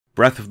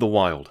Breath of the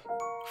Wild.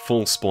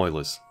 Full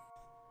spoilers.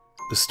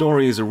 The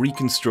story is a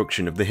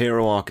reconstruction of the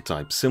hero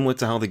archetype, similar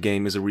to how the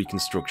game is a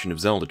reconstruction of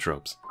Zelda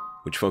tropes,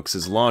 which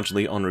focuses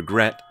largely on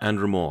regret and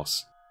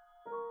remorse.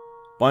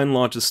 By and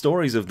large, the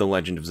stories of the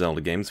Legend of Zelda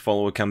games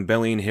follow a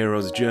Campbellian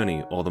hero's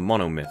journey, or the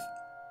monomyth.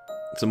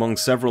 It's among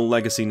several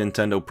legacy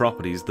Nintendo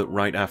properties that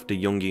write after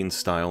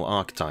Jungian-style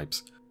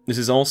archetypes. This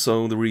is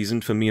also the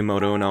reason for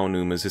Miyamoto and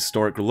Aonuma's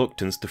historic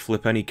reluctance to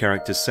flip any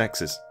character's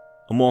sexes.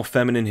 A more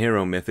feminine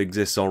hero myth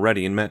exists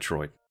already in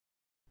Metroid.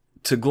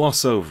 To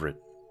gloss over it,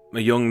 a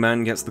young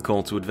man gets the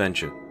call to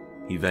adventure.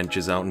 He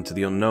ventures out into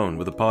the unknown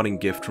with a parting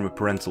gift from a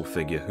parental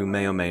figure who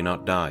may or may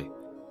not die.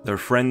 There are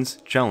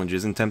friends,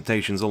 challenges, and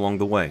temptations along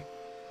the way.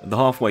 At the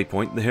halfway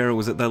point, the hero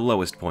is at their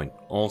lowest point.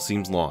 All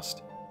seems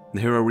lost.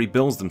 The hero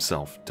rebuilds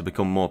themselves to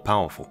become more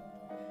powerful.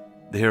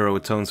 The hero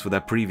atones for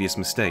their previous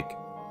mistake.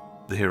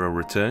 The hero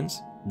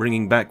returns,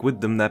 bringing back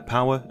with them their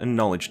power and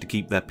knowledge to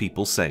keep their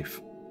people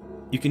safe.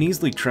 You can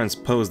easily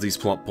transpose these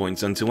plot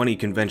points onto any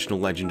conventional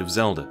Legend of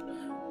Zelda.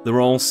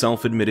 They're all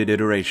self-admitted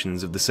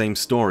iterations of the same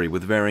story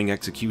with varying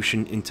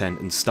execution, intent,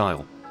 and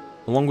style.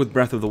 Along with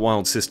Breath of the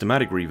Wild's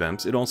systematic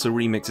revamps, it also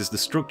remixes the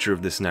structure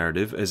of this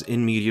narrative as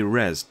in media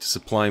res to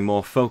supply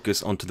more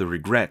focus onto the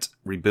regret,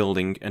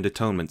 rebuilding, and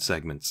atonement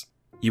segments.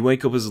 You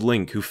wake up as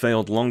Link who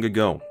failed long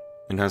ago,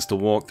 and has to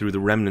walk through the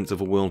remnants of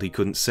a world he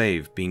couldn't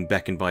save, being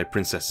beckoned by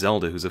Princess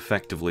Zelda who's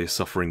effectively a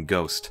suffering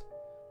ghost.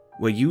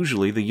 Where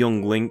usually the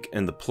young Link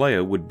and the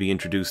player would be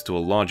introduced to a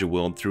larger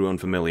world through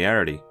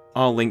unfamiliarity,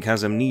 our Link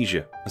has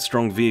amnesia, a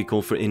strong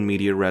vehicle for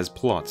in-media res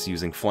plots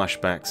using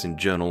flashbacks and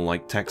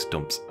journal-like text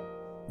dumps.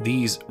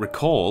 These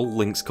recall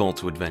Link's call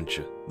to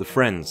adventure, the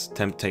friends,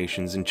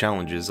 temptations and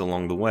challenges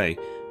along the way,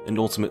 and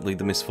ultimately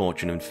the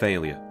misfortune and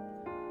failure.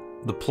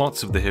 The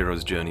plots of the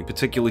hero's journey,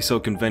 particularly so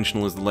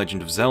conventional as the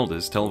Legend of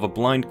Zelda's, tell of a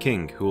blind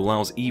king who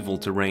allows evil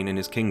to reign in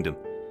his kingdom.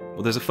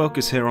 But there's a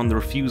focus here on the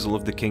refusal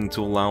of the king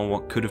to allow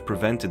what could have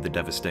prevented the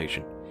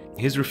devastation.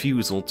 His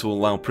refusal to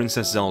allow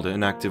Princess Zelda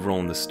an active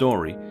role in the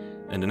story,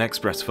 and an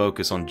express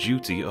focus on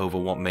duty over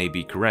what may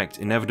be correct,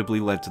 inevitably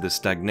led to the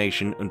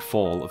stagnation and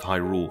fall of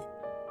Hyrule.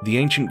 The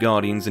ancient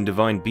guardians and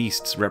divine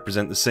beasts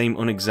represent the same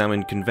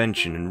unexamined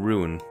convention and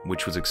ruin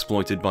which was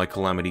exploited by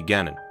Calamity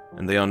Ganon,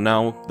 and they are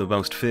now the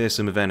most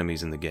fearsome of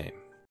enemies in the game.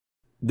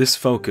 This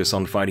focus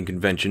on fighting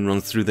convention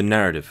runs through the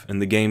narrative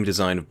and the game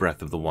design of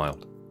Breath of the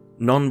Wild.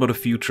 None but a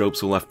few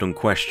tropes were left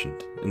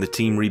unquestioned, and the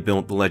team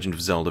rebuilt The Legend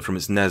of Zelda from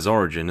its NES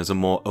origin as a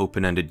more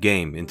open-ended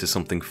game into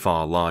something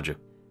far larger.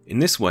 In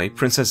this way,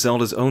 Princess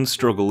Zelda's own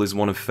struggle is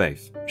one of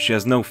faith. She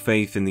has no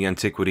faith in the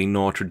antiquity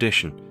nor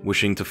tradition,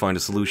 wishing to find a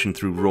solution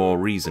through raw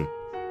reason.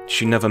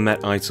 She never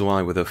met eye to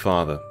eye with her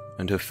father,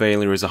 and her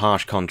failure is a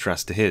harsh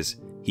contrast to his.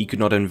 He could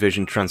not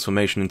envision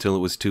transformation until it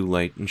was too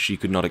late, and she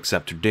could not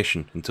accept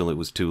tradition until it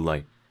was too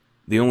late.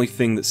 The only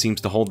thing that seems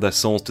to hold their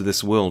souls to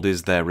this world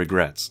is their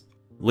regrets.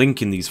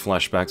 Link in these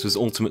flashbacks was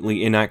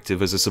ultimately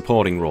inactive as a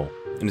supporting role,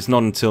 and it's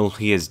not until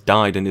he has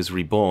died and is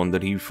reborn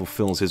that he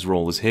fulfills his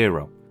role as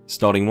hero,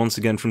 starting once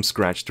again from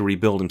scratch to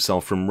rebuild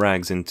himself from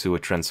rags into a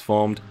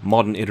transformed,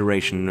 modern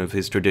iteration of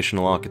his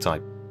traditional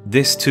archetype.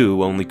 This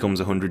too only comes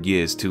 100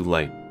 years too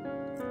late.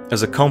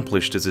 As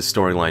accomplished as this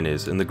storyline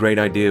is, and the great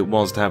idea it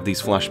was to have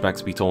these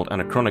flashbacks be told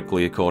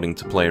anachronically according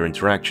to player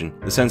interaction,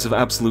 the sense of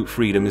absolute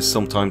freedom is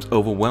sometimes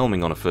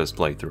overwhelming on a first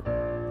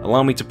playthrough.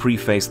 Allow me to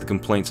preface the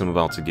complaints I'm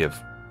about to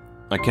give.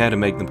 I care to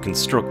make them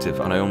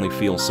constructive, and I only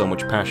feel so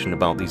much passion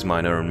about these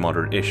minor and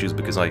moderate issues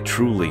because I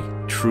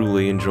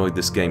truly enjoyed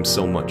this game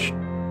so much.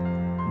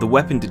 The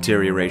weapon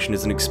deterioration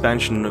is an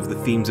expansion of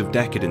the themes of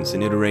decadence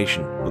and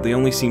iteration, but they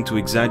only seem to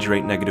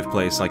exaggerate negative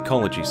player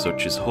psychology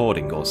such as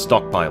hoarding or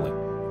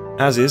stockpiling.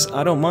 As is,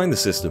 I don't mind the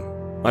system.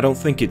 I don't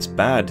think it's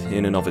bad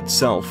in and of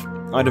itself.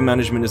 Item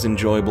management is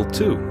enjoyable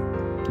too,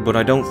 but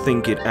I don't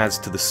think it adds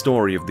to the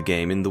story of the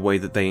game in the way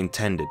that they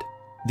intended.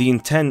 The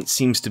intent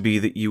seems to be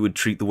that you would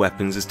treat the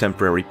weapons as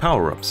temporary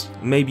power-ups.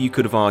 Maybe you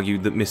could have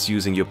argued that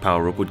misusing your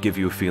power-up would give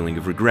you a feeling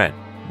of regret.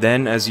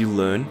 Then, as you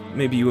learn,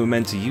 maybe you were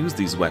meant to use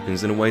these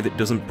weapons in a way that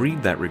doesn't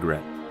breed that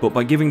regret. But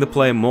by giving the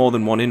player more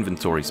than one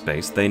inventory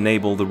space, they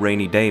enable the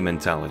rainy day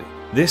mentality.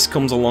 This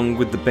comes along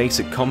with the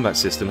basic combat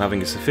system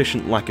having a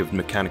sufficient lack of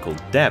mechanical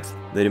depth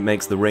that it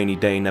makes the rainy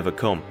day never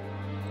come.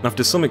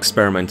 After some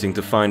experimenting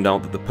to find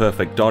out that the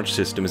perfect dodge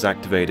system is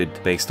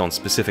activated based on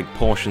specific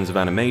portions of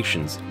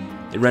animations,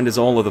 it renders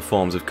all other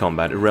forms of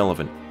combat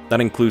irrelevant.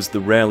 That includes the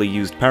rarely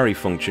used parry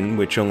function,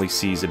 which only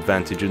sees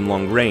advantage in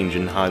long range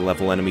and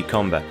high-level enemy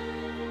combat.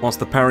 Whilst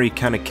the parry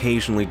can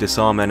occasionally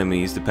disarm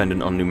enemies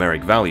dependent on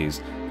numeric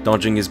values,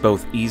 dodging is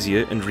both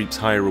easier and reaps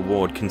higher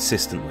reward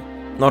consistently.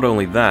 Not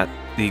only that,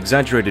 the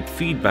exaggerated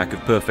feedback of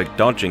perfect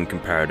dodging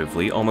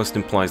comparatively almost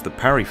implies the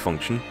parry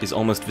function is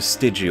almost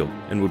vestigial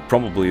and would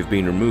probably have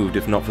been removed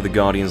if not for the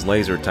Guardian's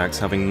laser attacks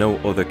having no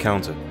other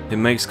counter. It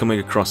makes coming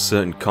across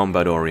certain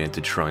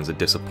combat-oriented shrines a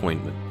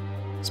disappointment.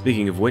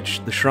 Speaking of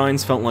which, the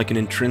shrines felt like an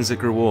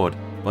intrinsic reward.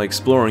 By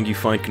exploring, you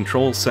find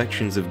control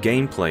sections of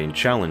gameplay and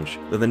challenge.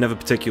 Though they're never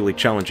particularly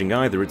challenging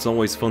either, it's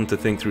always fun to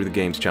think through the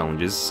game's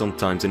challenges,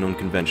 sometimes in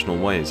unconventional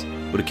ways.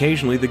 But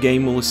occasionally the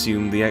game will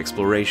assume the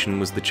exploration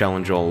was the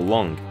challenge all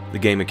along. The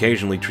game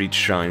occasionally treats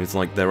shrines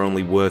like they're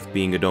only worth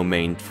being a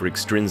domain for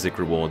extrinsic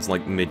rewards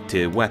like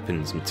mid-tier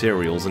weapons,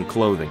 materials, and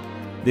clothing.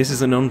 This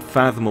is an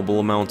unfathomable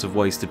amount of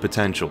wasted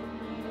potential.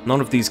 None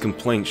of these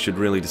complaints should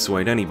really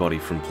dissuade anybody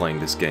from playing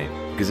this game,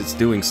 because it's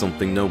doing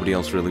something nobody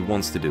else really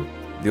wants to do.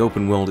 The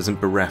open world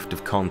isn't bereft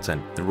of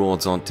content, the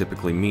rewards aren't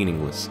typically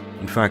meaningless.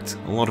 In fact,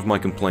 a lot of my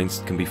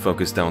complaints can be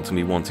focused down to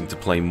me wanting to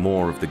play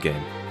more of the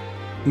game.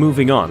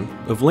 Moving on,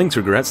 of Link's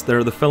regrets, there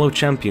are the fellow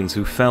champions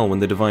who fell when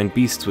the divine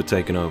beasts were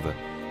taken over,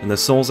 and their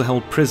souls are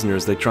held prisoner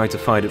as they try to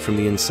fight it from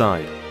the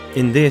inside.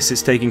 In this,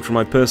 it's taking from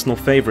my personal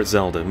favourite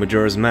Zelda,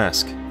 Majora's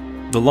Mask.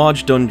 The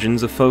large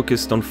dungeons are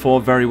focused on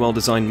 4 very well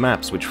designed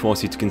maps which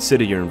force you to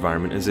consider your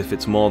environment as if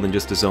it's more than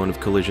just a zone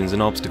of collisions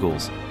and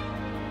obstacles.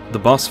 The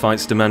boss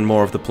fights demand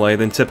more of the player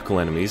than typical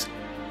enemies,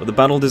 but the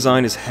battle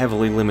design is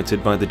heavily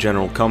limited by the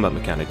general combat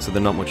mechanics, so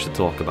they're not much to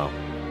talk about.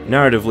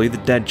 Narratively, the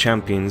dead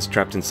champions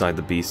trapped inside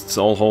the beasts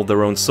all hold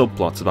their own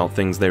subplots about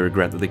things they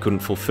regret that they couldn't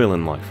fulfill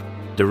in life.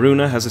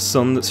 Daruna has a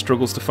son that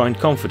struggles to find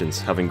confidence,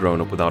 having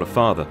grown up without a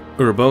father.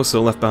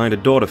 Uraboso left behind a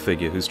daughter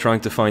figure who's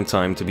trying to find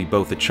time to be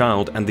both a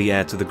child and the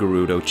heir to the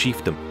Gerudo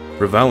chiefdom.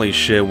 Revali's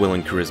sheer will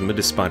and charisma,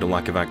 despite a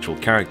lack of actual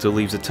character,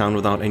 leaves a town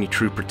without any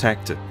true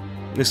protector.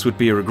 This would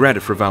be a regret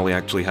if Revali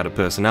actually had a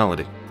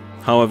personality.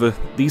 However,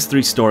 these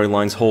 3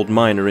 storylines hold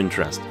minor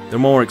interest. They're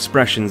more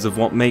expressions of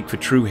what make for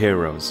true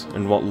heroes,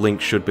 and what Link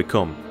should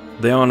become.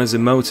 They aren't as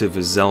emotive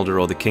as Zelda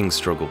or the King's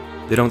struggle.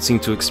 They don't seem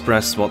to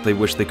express what they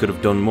wish they could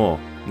have done more.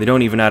 They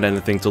don't even add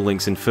anything to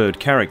Link's inferred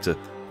character,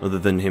 other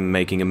than him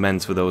making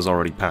amends for those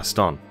already passed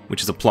on,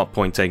 which is a plot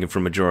point taken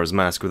from Majora's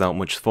Mask without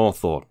much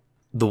forethought.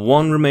 The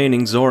one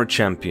remaining Zora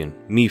champion,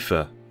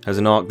 Mipha, has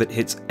an arc that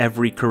hits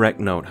every correct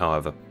note,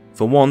 however.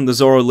 For one, the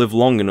Zora live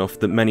long enough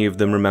that many of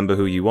them remember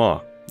who you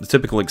are. The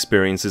typical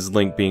experience is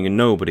Link being a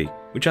nobody,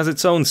 which has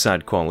its own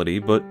sad quality,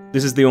 but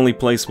this is the only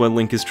place where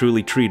Link is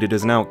truly treated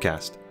as an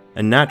outcast.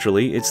 And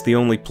naturally, it's the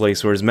only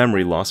place where his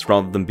memory loss,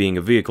 rather than being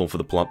a vehicle for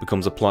the plot,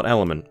 becomes a plot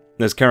element.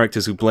 There's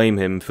characters who blame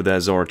him for their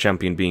Zora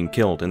champion being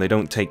killed, and they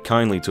don't take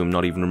kindly to him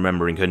not even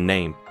remembering her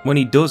name. When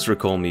he does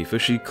recall Mipha,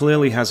 she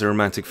clearly has a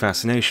romantic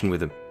fascination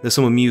with him. There's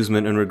some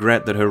amusement and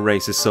regret that her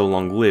race is so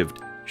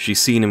long-lived.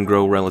 She's seen him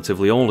grow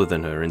relatively older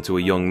than her into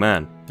a young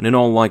man, and in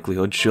all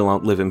likelihood she'll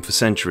outlive him for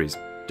centuries.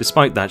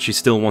 Despite that, she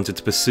still wanted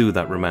to pursue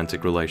that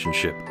romantic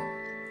relationship.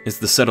 It's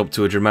the setup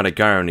to a dramatic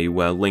irony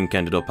where Link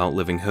ended up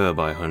outliving her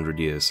by 100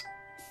 years.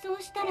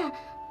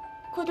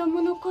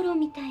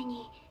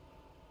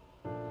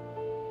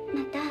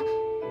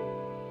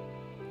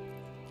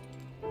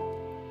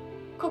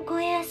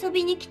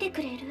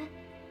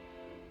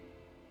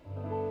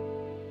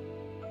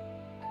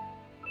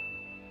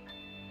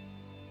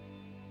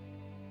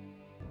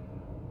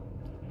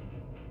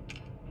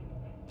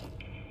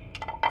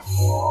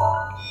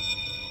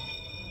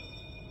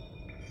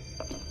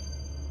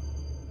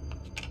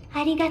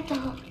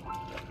 Arigatou.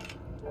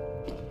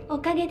 お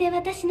かげで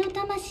私の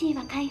魂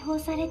は解放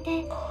され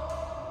て、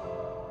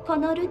こ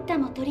のルッタ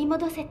も取り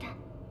戻せた。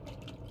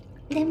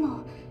で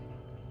も、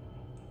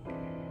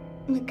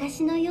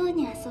昔のよう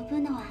に遊ぶ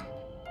のは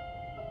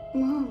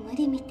もう無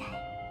理みたい。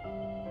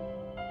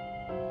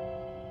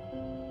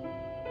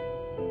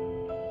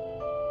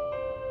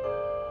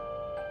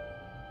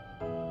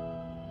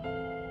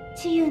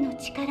治癒の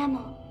力も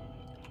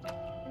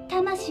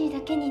魂だ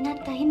けにな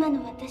った今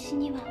の私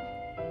には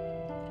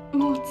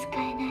もう使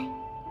えない。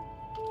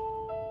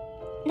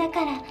だ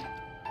から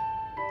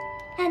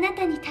あな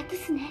たに託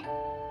すね。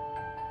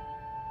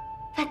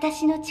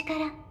私の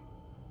力、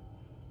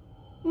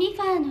ミフ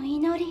ァーの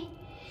祈り。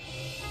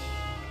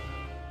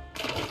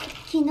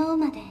昨日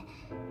まで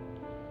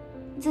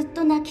ずっ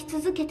と泣き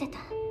続けてた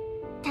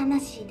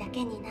魂だ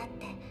けになっ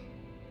て、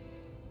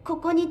こ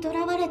こにと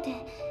らわれて、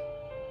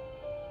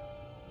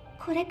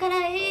これか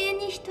ら永遠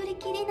に一人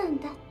きりなん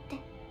だっ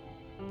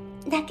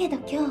て。だけど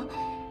今日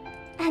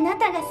あな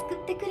たが救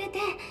ってくれて、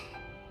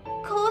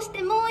こうし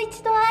てもう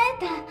一度会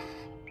えた。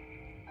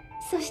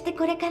そして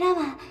これから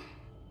は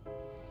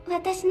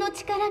私の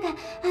力が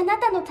あな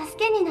たの助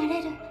けにな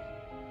れる。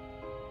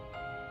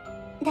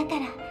だか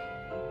ら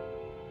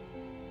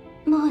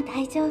もう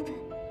大丈夫。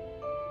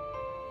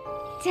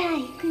じゃあ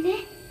行くね。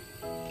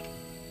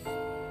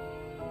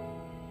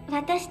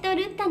私と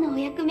ルッタのお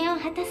役目を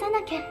果たさ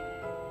なきゃ。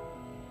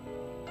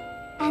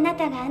あな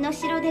たがあの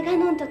城でガ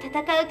ノンと戦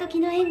う時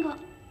の援護、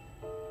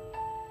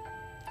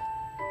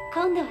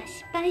今度は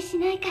失敗し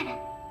ないから。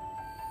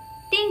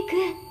リンク、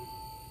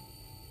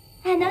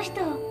あの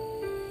人を、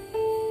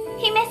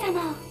姫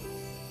様を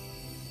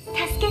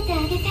助けて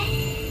あげて。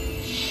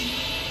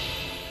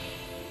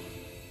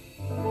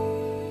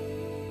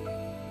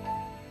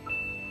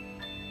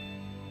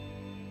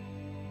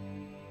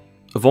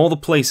Of all the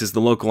places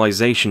the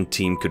localization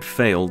team could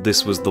fail,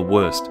 this was the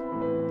worst.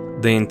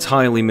 They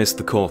entirely missed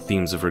the core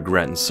themes of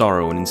regret and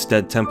sorrow and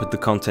instead tempered the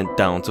content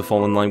down to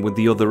fall in line with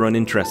the other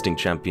uninteresting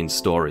champion's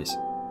stories.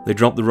 They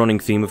dropped the running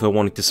theme of her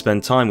wanting to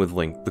spend time with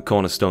Link, the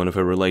cornerstone of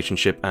her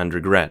relationship and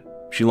regret.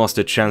 She lost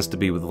her chance to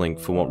be with Link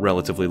for what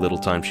relatively little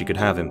time she could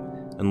have him,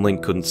 and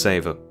Link couldn't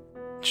save her.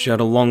 She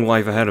had a long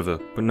life ahead of her,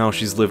 but now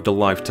she's lived a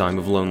lifetime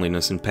of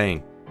loneliness and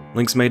pain.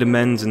 Link's made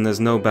amends and there's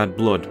no bad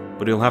blood,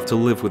 but he'll have to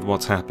live with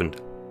what's happened.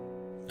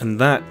 And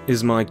that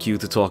is my cue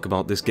to talk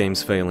about this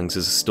game's failings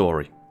as a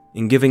story.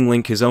 In giving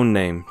Link his own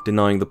name,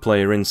 denying the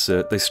player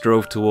insert, they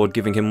strove toward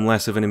giving him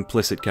less of an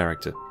implicit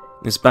character.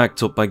 It's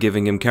backed up by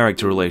giving him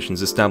character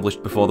relations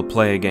established before the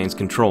player gains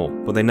control,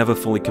 but they never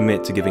fully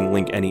commit to giving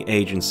Link any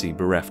agency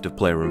bereft of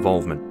player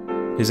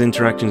involvement. His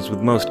interactions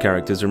with most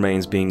characters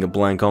remains being a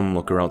blank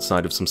onlooker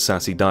outside of some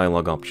sassy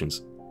dialogue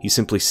options. He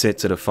simply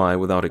sits at a fire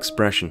without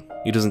expression.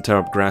 He doesn't tear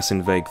up grass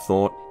in vague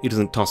thought. He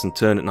doesn't toss and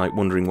turn at night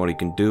wondering what he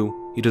can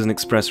do. He doesn't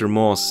express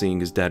remorse seeing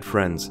his dead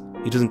friends.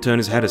 He doesn't turn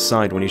his head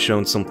aside when he's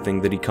shown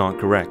something that he can't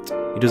correct.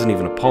 He doesn't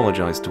even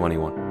apologize to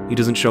anyone. He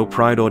doesn't show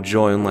pride or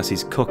joy unless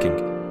he's cooking.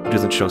 He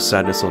doesn't show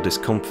sadness or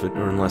discomfort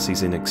or unless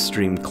he's in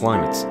extreme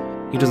climates.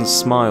 He doesn't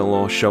smile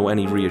or show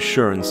any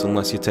reassurance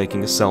unless you're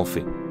taking a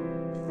selfie.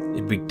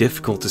 It'd be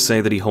difficult to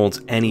say that he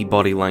holds any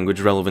body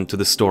language relevant to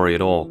the story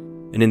at all,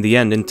 and in the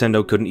end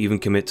Nintendo couldn't even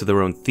commit to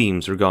their own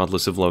themes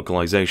regardless of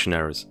localization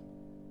errors.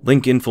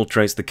 Link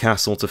infiltrates the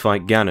castle to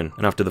fight Ganon,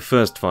 and after the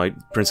first fight,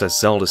 Princess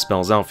Zelda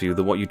spells out for you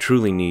that what you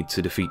truly need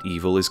to defeat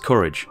evil is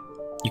courage.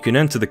 You can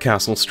enter the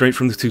castle straight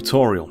from the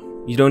tutorial.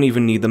 You don't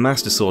even need the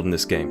Master Sword in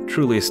this game,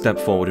 truly a step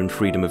forward in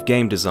freedom of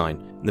game design,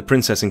 and the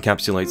princess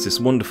encapsulates this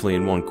wonderfully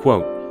in one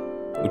quote,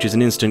 which is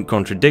an instant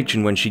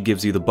contradiction when she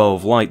gives you the Bow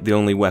of Light, the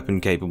only weapon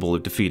capable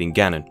of defeating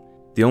Ganon.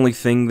 The only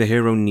thing the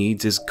hero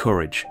needs is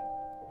courage.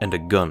 And a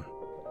gun.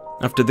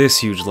 After this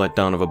huge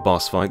letdown of a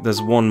boss fight,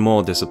 there's one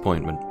more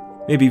disappointment.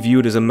 Maybe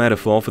viewed as a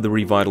metaphor for the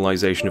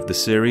revitalization of the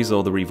series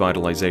or the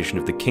revitalization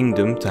of the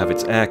kingdom to have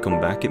its heir come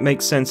back, it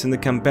makes sense in the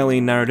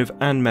Campbellian narrative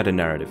and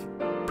meta-narrative.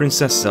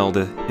 Princess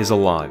Zelda is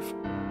alive.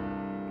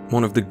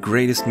 One of the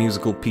greatest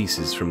musical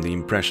pieces from the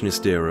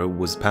Impressionist era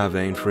was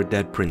Pavane for a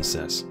Dead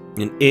Princess,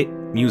 and it,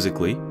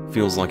 musically,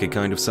 feels like a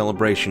kind of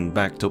celebration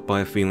backed up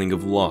by a feeling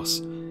of loss,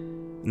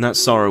 and that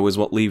sorrow is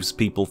what leaves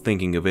people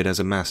thinking of it as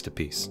a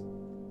masterpiece.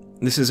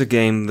 This is a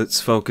game that's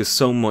focused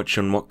so much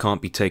on what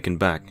can't be taken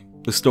back.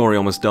 The story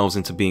almost delves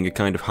into being a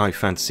kind of high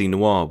fantasy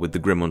noir with the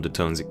grim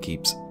undertones it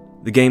keeps.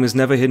 The game has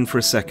never hidden for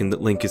a second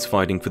that Link is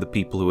fighting for the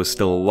people who are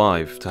still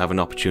alive to have an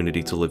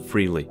opportunity to live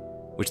freely,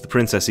 which the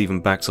princess even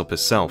backs up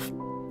herself.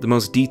 The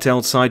most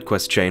detailed side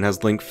quest chain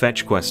has Link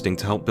fetch questing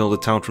to help build a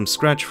town from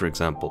scratch, for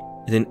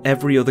example, and in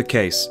every other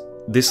case,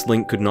 this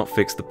Link could not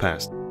fix the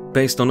past.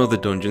 Based on other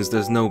dungeons,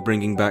 there's no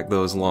bringing back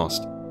those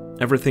lost.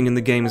 Everything in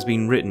the game has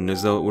been written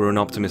as though it were an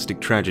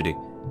optimistic tragedy,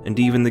 and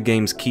even the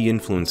game's key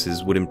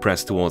influences would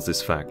impress towards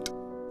this fact.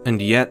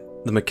 And yet,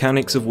 the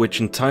mechanics of which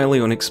entirely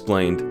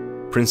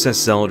unexplained,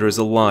 Princess Zelda is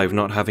alive,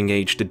 not having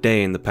aged a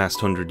day in the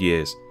past 100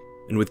 years,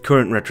 and with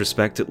current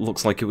retrospect it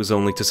looks like it was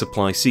only to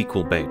supply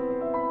sequel bait.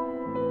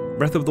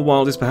 Breath of the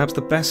Wild is perhaps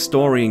the best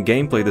story and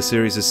gameplay the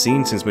series has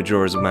seen since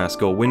Majora's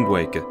Mask or Wind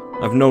Waker.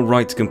 I've no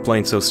right to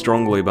complain so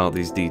strongly about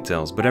these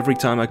details, but every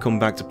time I come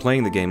back to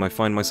playing the game I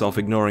find myself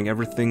ignoring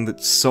everything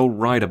that's so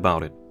right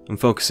about it, and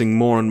focusing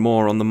more and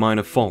more on the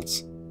minor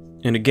faults.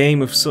 In a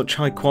game of such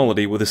high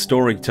quality with a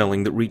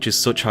storytelling that reaches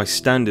such high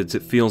standards,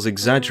 it feels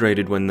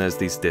exaggerated when there's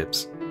these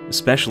dips,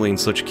 especially in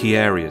such key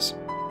areas.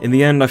 In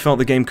the end, I felt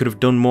the game could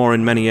have done more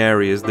in many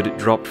areas that it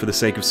dropped for the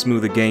sake of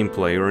smoother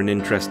gameplay or in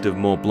interest of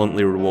more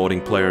bluntly rewarding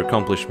player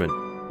accomplishment,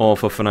 or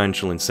for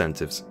financial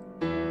incentives.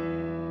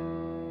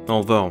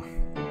 Although,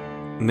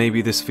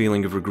 maybe this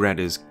feeling of regret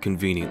is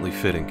conveniently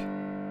fitting.